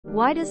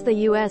Why does the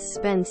US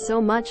spend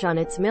so much on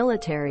its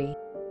military?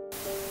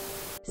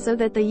 So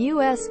that the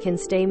US can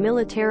stay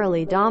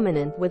militarily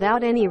dominant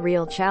without any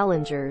real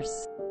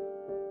challengers.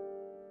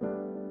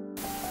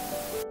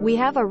 We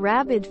have a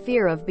rabid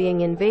fear of being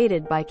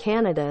invaded by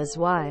Canada is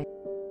why.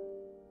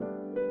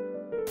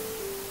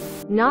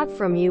 Not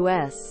from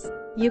US.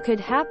 You could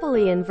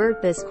happily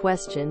invert this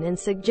question and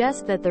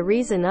suggest that the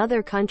reason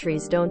other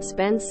countries don't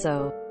spend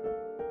so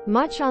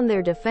much on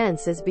their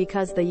defense is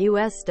because the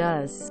US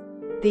does.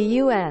 The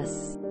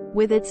US,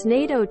 with its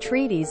NATO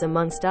treaties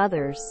amongst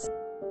others,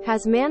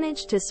 has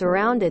managed to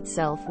surround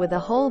itself with a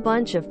whole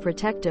bunch of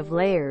protective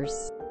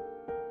layers.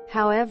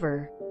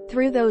 However,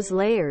 through those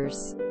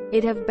layers,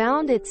 it have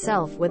bound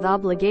itself with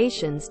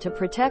obligations to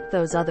protect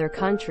those other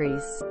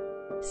countries.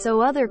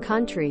 So other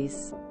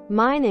countries,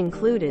 mine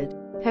included,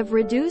 have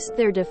reduced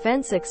their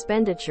defense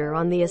expenditure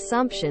on the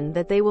assumption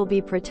that they will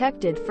be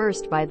protected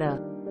first by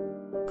the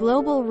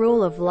global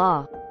rule of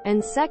law,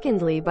 and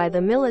secondly by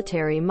the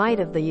military might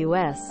of the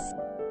US.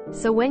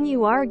 So when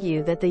you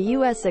argue that the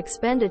US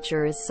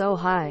expenditure is so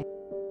high,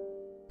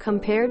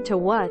 compared to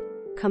what?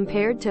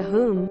 Compared to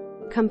whom?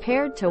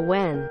 Compared to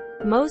when?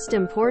 Most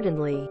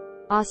importantly,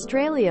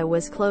 Australia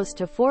was close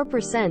to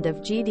 4%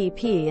 of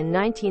GDP in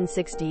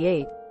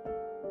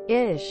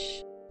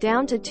 1968-ish,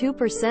 down to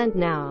 2%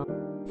 now.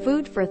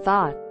 Food for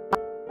thought.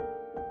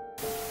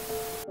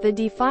 The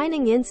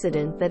defining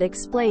incident that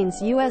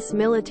explains U.S.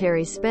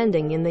 military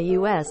spending in the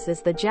U.S.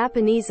 is the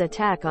Japanese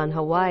attack on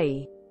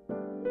Hawaii,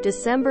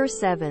 December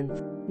 7,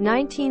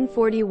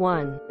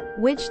 1941,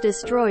 which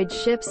destroyed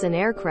ships and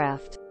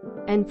aircraft,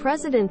 and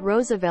President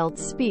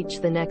Roosevelt's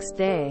speech the next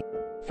day,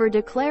 for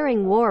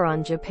declaring war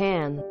on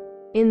Japan.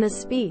 In the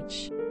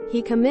speech,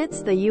 he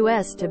commits the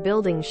U.S. to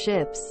building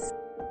ships,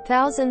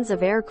 thousands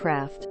of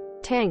aircraft,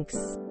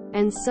 tanks,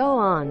 and so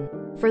on,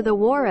 for the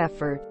war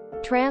effort.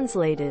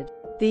 Translated,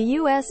 the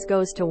US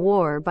goes to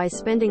war by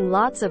spending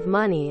lots of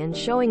money and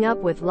showing up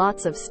with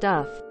lots of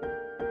stuff.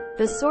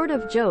 The sort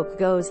of joke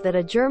goes that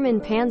a German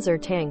Panzer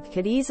tank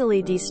could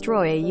easily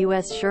destroy a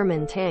US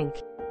Sherman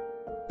tank.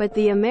 But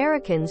the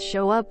Americans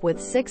show up with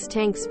 6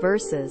 tanks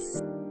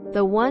versus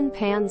the 1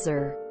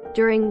 Panzer.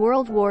 During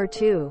World War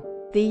II,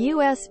 the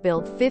US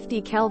built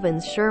 50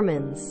 Kelvins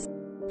Shermans,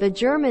 the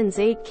Germans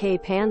 8K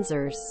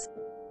Panzers.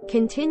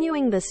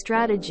 Continuing the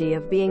strategy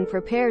of being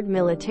prepared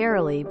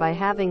militarily by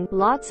having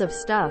lots of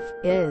stuff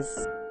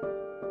is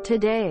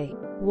today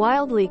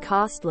wildly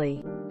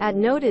costly, as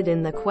noted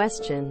in the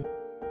question.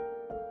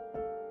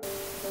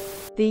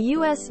 The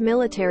U.S.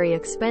 military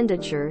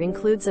expenditure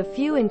includes a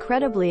few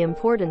incredibly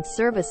important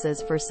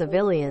services for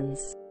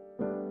civilians,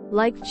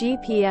 like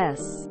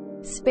GPS,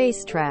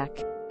 Space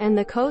Track, and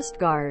the Coast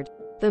Guard.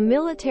 The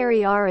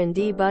military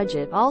R&D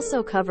budget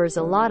also covers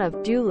a lot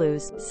of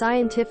DULUS,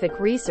 scientific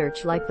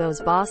research like those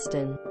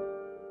Boston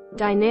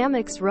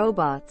Dynamics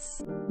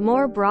robots.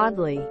 More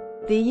broadly,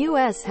 the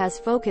U.S. has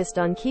focused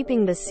on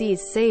keeping the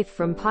seas safe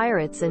from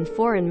pirates and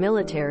foreign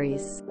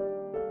militaries,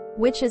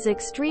 which is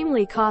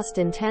extremely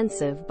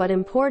cost-intensive but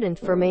important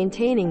for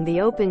maintaining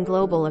the open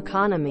global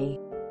economy.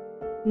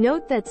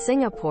 Note that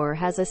Singapore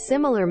has a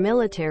similar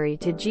military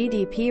to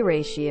GDP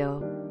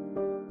ratio.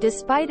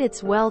 Despite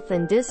its wealth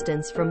and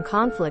distance from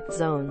conflict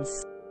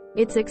zones,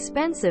 it's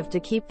expensive to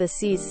keep the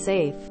seas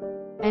safe,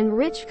 and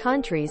rich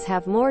countries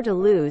have more to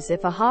lose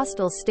if a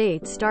hostile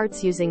state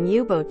starts using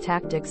U-boat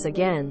tactics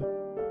again.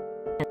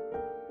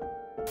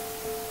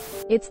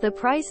 It's the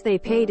price they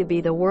pay to be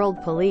the world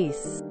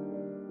police.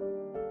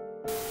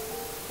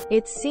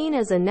 It's seen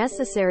as a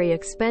necessary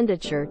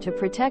expenditure to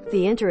protect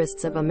the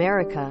interests of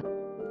America.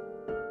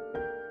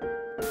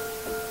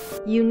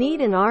 You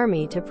need an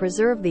army to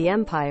preserve the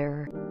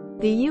empire.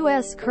 The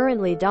U.S.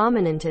 currently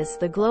dominates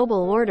the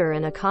global order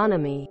and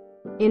economy.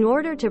 In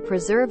order to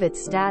preserve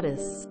its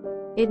status,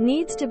 it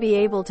needs to be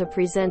able to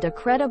present a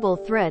credible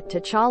threat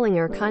to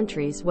challenger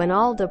countries when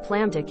all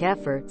diplomatic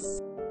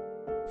efforts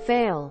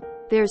fail.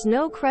 There's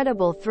no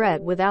credible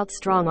threat without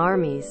strong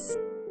armies.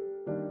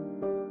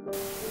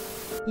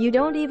 You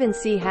don't even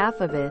see half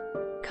of it.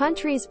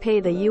 Countries pay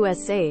the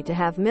USA to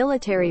have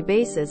military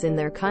bases in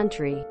their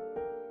country.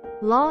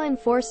 Law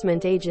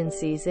enforcement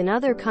agencies in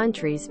other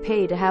countries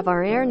pay to have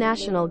our Air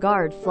National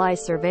Guard fly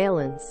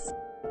surveillance.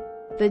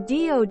 The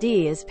DoD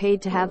is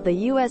paid to have the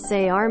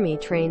USA Army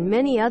train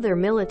many other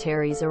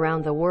militaries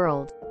around the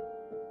world.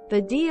 The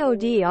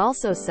DoD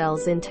also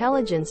sells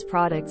intelligence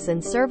products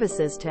and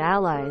services to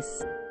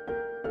allies.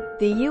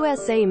 The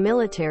USA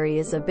military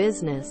is a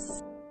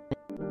business.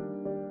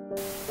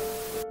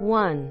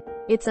 1.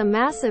 It's a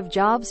massive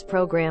jobs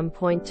program.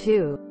 Point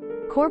 2.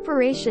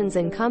 Corporations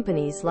and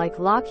companies like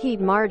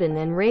Lockheed Martin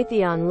and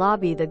Raytheon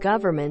lobby the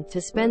government to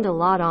spend a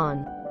lot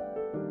on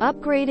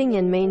upgrading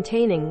and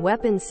maintaining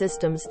weapon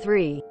systems.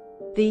 3.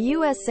 The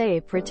USA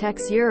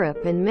protects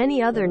Europe and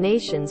many other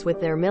nations with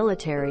their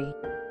military,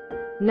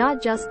 not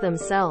just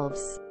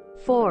themselves.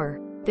 4.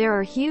 There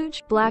are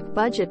huge, black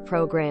budget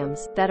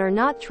programs that are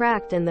not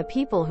tracked, and the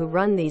people who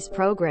run these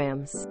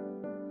programs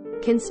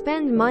can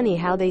spend money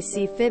how they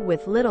see fit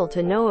with little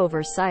to no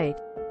oversight.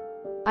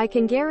 I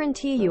can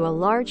guarantee you a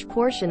large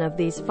portion of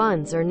these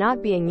funds are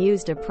not being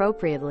used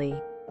appropriately.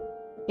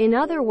 In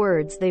other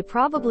words, they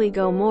probably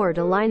go more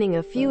to lining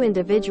a few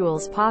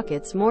individuals'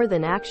 pockets more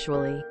than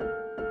actually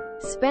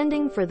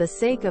spending for the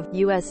sake of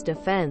U.S.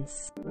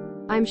 defense.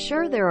 I'm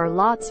sure there are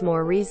lots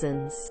more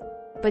reasons,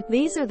 but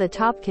these are the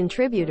top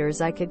contributors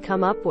I could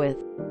come up with.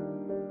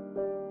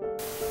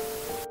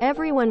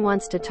 Everyone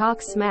wants to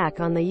talk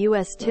smack on the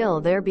U.S. till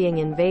they're being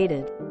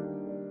invaded.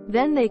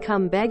 Then they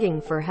come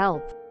begging for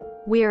help.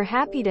 We are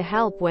happy to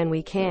help when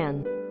we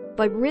can,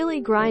 but really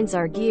grinds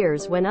our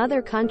gears when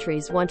other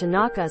countries want to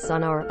knock us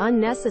on our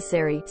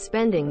unnecessary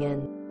spending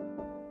and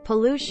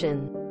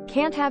pollution.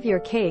 Can't have your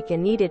cake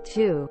and eat it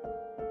too.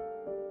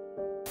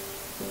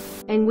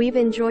 And we've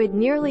enjoyed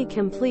nearly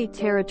complete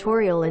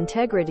territorial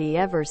integrity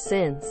ever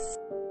since.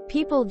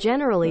 People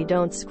generally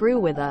don't screw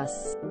with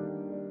us.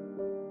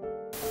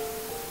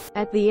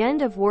 At the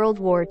end of World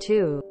War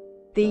II,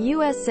 the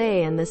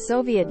USA and the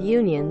Soviet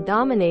Union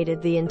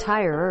dominated the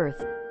entire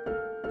Earth.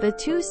 The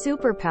two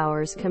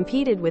superpowers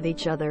competed with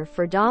each other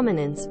for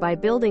dominance by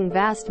building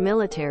vast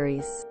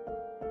militaries,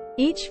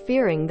 each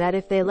fearing that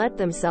if they let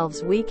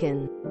themselves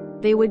weaken,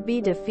 they would be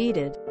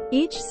defeated.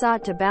 Each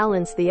sought to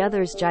balance the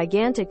other's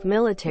gigantic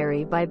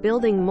military by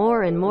building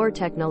more and more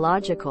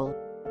technological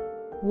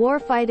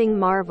warfighting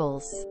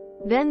marvels.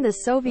 Then the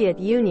Soviet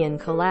Union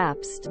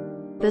collapsed.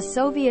 The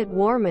Soviet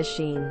war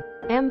machine,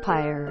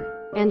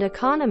 empire, and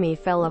economy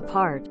fell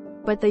apart,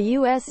 but the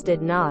US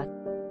did not.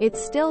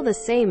 It's still the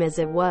same as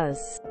it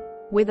was,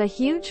 with a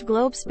huge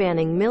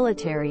globe-spanning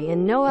military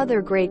and no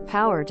other great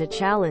power to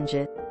challenge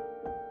it.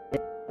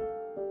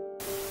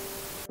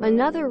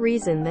 Another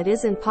reason that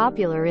isn't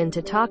popular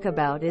to talk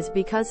about is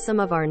because some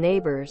of our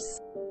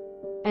neighbors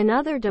and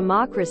other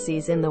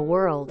democracies in the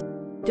world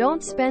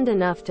don't spend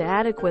enough to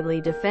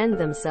adequately defend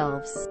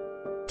themselves.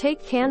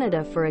 Take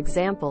Canada for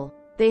example.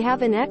 They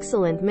have an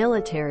excellent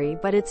military,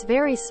 but it's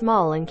very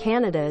small and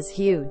Canada is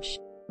huge.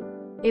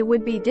 It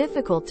would be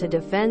difficult to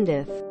defend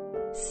if,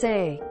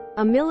 say,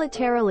 a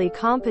militarily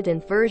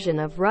competent version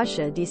of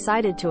Russia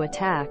decided to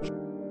attack.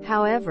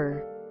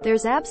 However,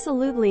 there's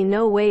absolutely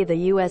no way the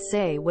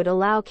USA would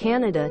allow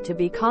Canada to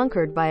be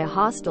conquered by a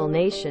hostile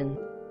nation.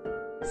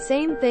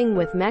 Same thing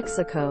with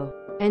Mexico,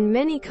 and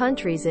many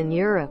countries in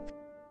Europe.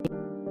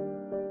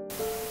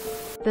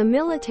 The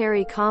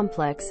military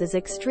complex is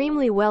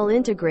extremely well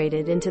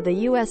integrated into the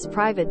U.S.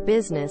 private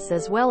business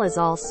as well as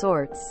all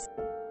sorts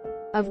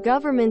of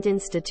government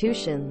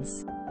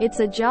institutions. It's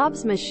a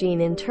jobs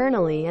machine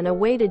internally and a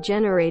way to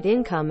generate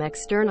income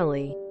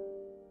externally.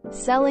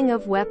 Selling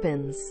of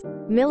weapons,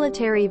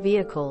 military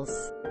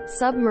vehicles,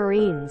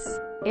 submarines,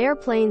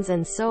 airplanes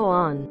and so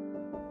on.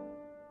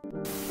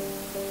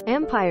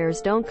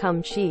 Empires don't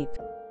come cheap.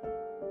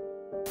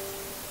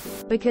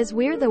 Because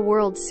we're the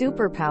world's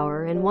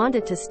superpower and want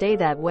it to stay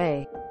that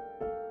way.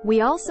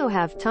 We also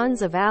have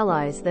tons of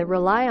allies that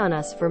rely on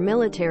us for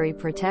military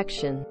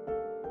protection.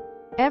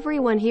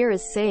 Everyone here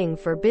is saying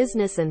for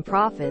business and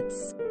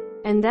profits.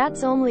 And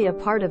that's only a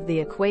part of the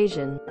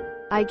equation.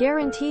 I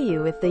guarantee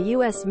you if the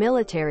US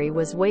military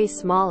was way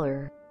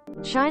smaller,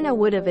 China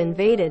would have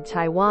invaded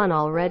Taiwan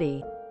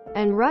already.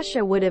 And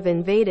Russia would have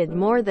invaded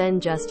more than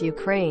just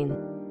Ukraine.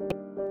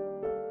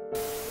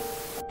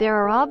 There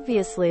are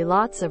obviously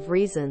lots of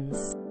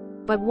reasons.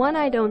 But one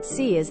I don't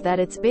see is that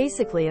it's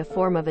basically a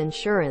form of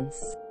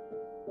insurance.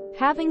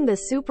 Having the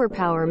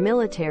superpower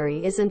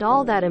military isn't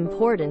all that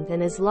important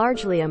and is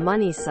largely a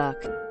money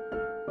suck.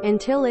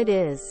 Until it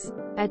is.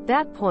 At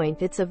that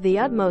point it's of the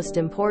utmost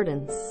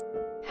importance.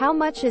 How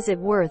much is it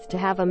worth to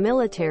have a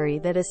military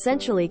that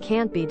essentially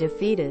can't be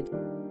defeated?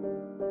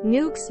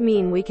 Nukes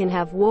mean we can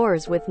have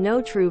wars with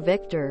no true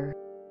victor.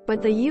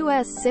 But the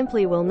US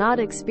simply will not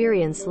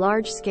experience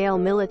large-scale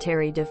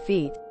military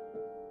defeat.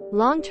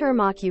 Long-term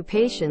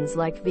occupations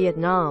like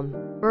Vietnam,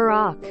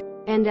 Iraq,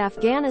 and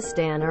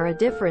Afghanistan are a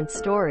different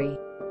story.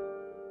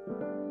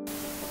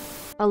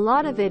 A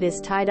lot of it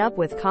is tied up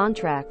with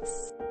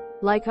contracts.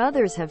 Like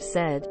others have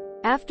said,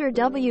 after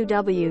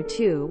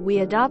WW2 we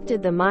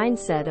adopted the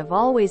mindset of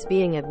always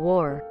being at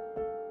war.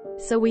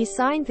 So we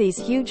signed these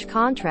huge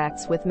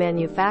contracts with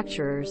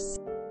manufacturers.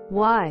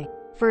 Why?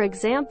 For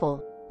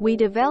example, we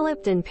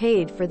developed and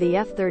paid for the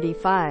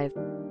F-35.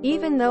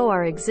 Even though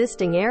our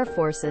existing air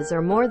forces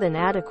are more than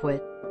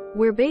adequate,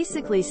 we're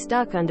basically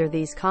stuck under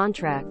these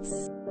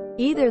contracts.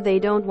 Either they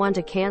don't want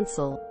to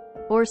cancel,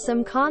 or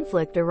some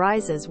conflict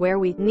arises where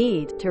we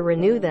need to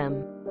renew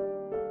them.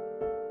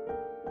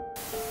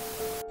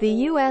 The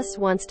US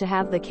wants to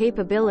have the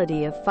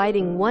capability of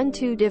fighting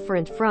 1-2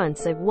 different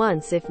fronts at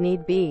once if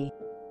need be.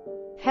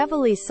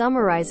 Heavily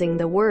summarizing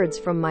the words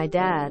from my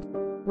dad,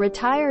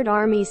 retired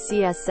Army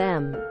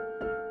CSM.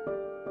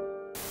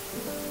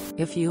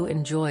 If you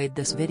enjoyed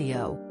this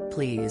video,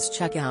 please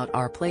check out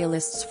our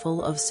playlists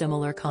full of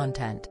similar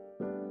content.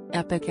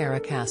 Epic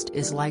Eracast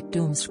is like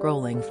doom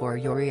scrolling for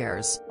your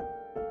ears.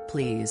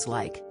 Please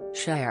like,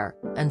 share,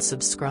 and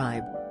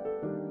subscribe.